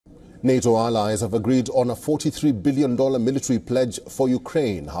NATO allies have agreed on a $43 billion military pledge for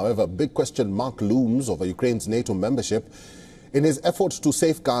Ukraine. However, a big question mark looms over Ukraine's NATO membership. In his efforts to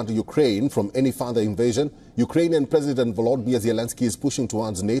safeguard Ukraine from any further invasion, Ukrainian President Volodymyr Zelensky is pushing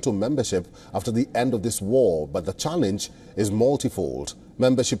towards NATO membership after the end of this war. But the challenge is multifold.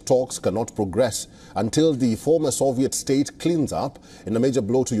 Membership talks cannot progress until the former Soviet state cleans up. In a major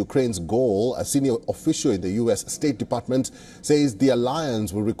blow to Ukraine's goal, a senior official in the U.S. State Department says the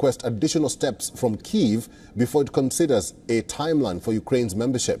alliance will request additional steps from Kyiv before it considers a timeline for Ukraine's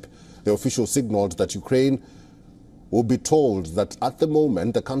membership. The official signaled that Ukraine will be told that at the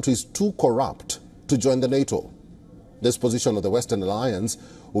moment the country is too corrupt to join the NATO. This position of the Western Alliance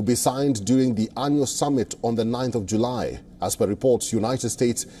will be signed during the annual summit on the 9th of July. As per reports, United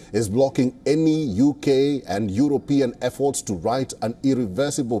States is blocking any UK and European efforts to write an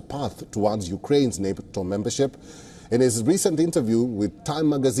irreversible path towards Ukraine's NATO membership. In his recent interview with Time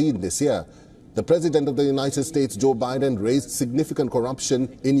magazine this year, the President of the United States, Joe Biden, raised significant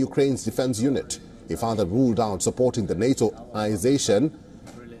corruption in Ukraine's defense unit. He further ruled out supporting the NATOization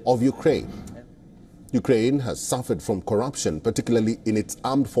of Ukraine. Ukraine has suffered from corruption, particularly in its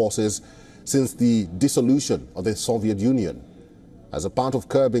armed forces, since the dissolution of the Soviet Union. As a part of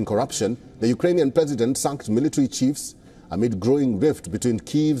curbing corruption, the Ukrainian president sacked military chiefs amid growing rift between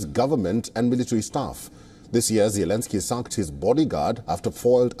Kyiv's government and military staff. This year, Zelensky sacked his bodyguard after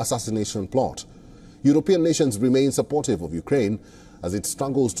foiled assassination plot. European nations remain supportive of Ukraine as it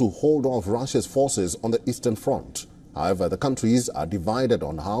struggles to hold off Russia's forces on the Eastern Front. However, the countries are divided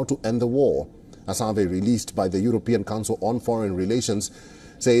on how to end the war. A survey released by the European Council on Foreign Relations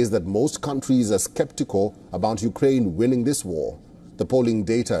says that most countries are skeptical about Ukraine winning this war. The polling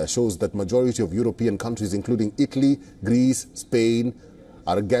data shows that majority of European countries, including Italy, Greece, Spain,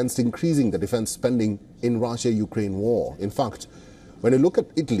 are against increasing the defense spending in Russia-Ukraine war. In fact, when you look at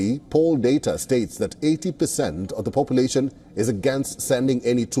Italy, poll data states that 80% of the population is against sending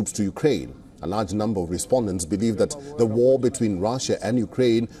any troops to Ukraine. A large number of respondents believe that the war between Russia and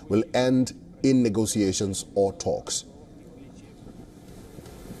Ukraine will end in negotiations or talks.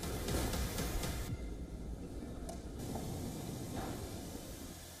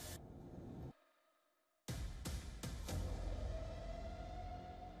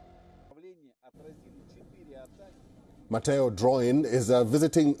 Matteo Droin is a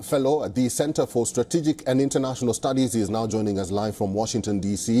visiting fellow at the Center for Strategic and International Studies. He is now joining us live from Washington,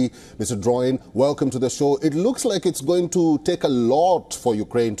 D.C. Mr. Droin, welcome to the show. It looks like it's going to take a lot for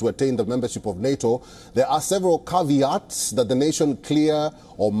Ukraine to attain the membership of NATO. There are several caveats that the nation clear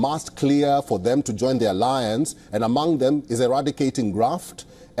or must clear for them to join the alliance, and among them is eradicating graft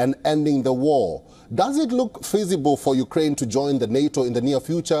and ending the war. Does it look feasible for Ukraine to join the NATO in the near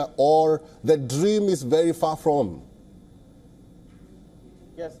future, or the dream is very far from?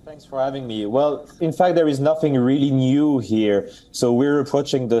 Yes, thanks for having me. Well, in fact, there is nothing really new here. So we're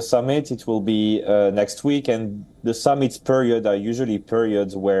approaching the summit. It will be next week. And the summits period are usually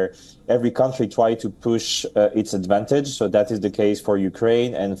periods where every country tries to push its advantage. So that is the case for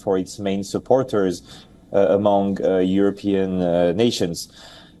Ukraine and for its main supporters among European nations.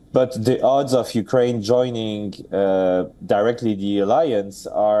 But the odds of Ukraine joining directly the alliance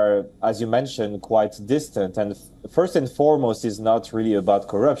are, as you mentioned, quite distant. And first and foremost is not really about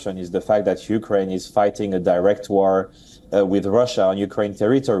corruption, is the fact that Ukraine is fighting a direct war with Russia on Ukraine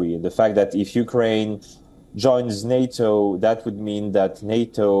territory. The fact that if Ukraine joins NATO, that would mean that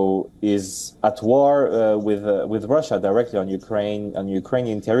NATO is at war with Russia directly on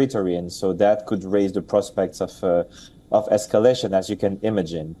Ukrainian territory. And so that could raise the prospects of escalation, as you can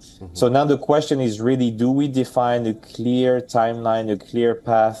imagine. Mm-hmm. So now the question is really, do we define a clear timeline, a clear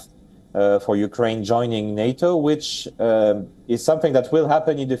path for Ukraine joining NATO, which is something that will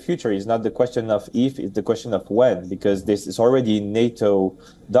happen in the future. It's not the question of if, it's the question of when, because this is already in NATO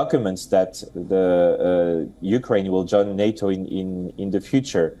documents that the Ukraine will join NATO in the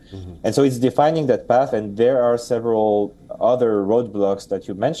future. Mm-hmm. And so it's defining that path, and there are several other roadblocks that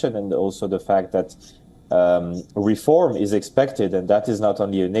you mentioned, and also the fact that reform is expected, and that is not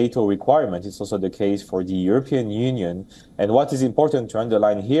only a NATO requirement, it's also the case for the European Union. And what is important to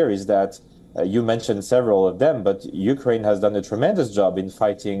underline here is that you mentioned several of them, but Ukraine has done a tremendous job in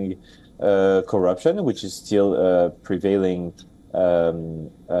fighting corruption, which is still a prevailing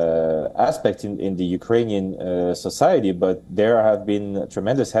aspect in the Ukrainian society, but there have been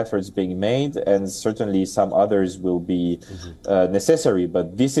tremendous efforts being made, and certainly some others will be necessary.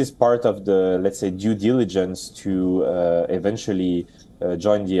 But this is part of the, let's say, due diligence to eventually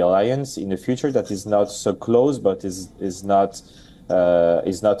join the alliance in the future. That is not so close, but is not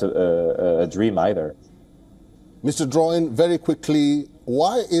a dream either. Mr. Droin, very quickly,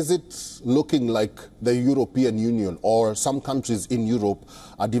 Why is it looking like the European Union or some countries in Europe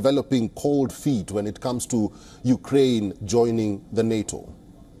are developing cold feet when it comes to Ukraine joining the NATO?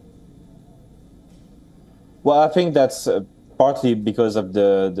 Well, I think that's partly because of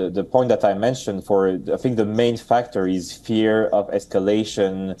the point that I mentioned. I think the main factor is fear of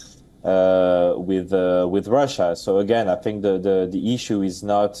escalation with Russia. So again, I think the issue is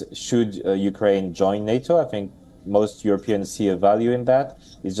not should Ukraine join NATO. I think most Europeans see a value in that.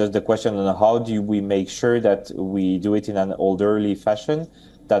 It's just the question on how do we make sure that we do it in an orderly fashion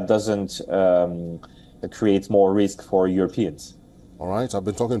that doesn't create more risk for Europeans. All right, I've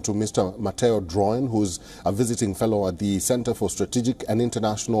been talking to Mr. Matteo Droin, who's a visiting fellow at the Center for Strategic and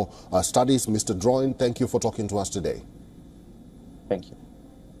International Studies. Mr. Droin, thank you for talking to us today. Thank you.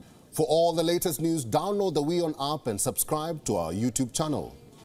 For all the latest news, download the WION app and subscribe to our YouTube channel.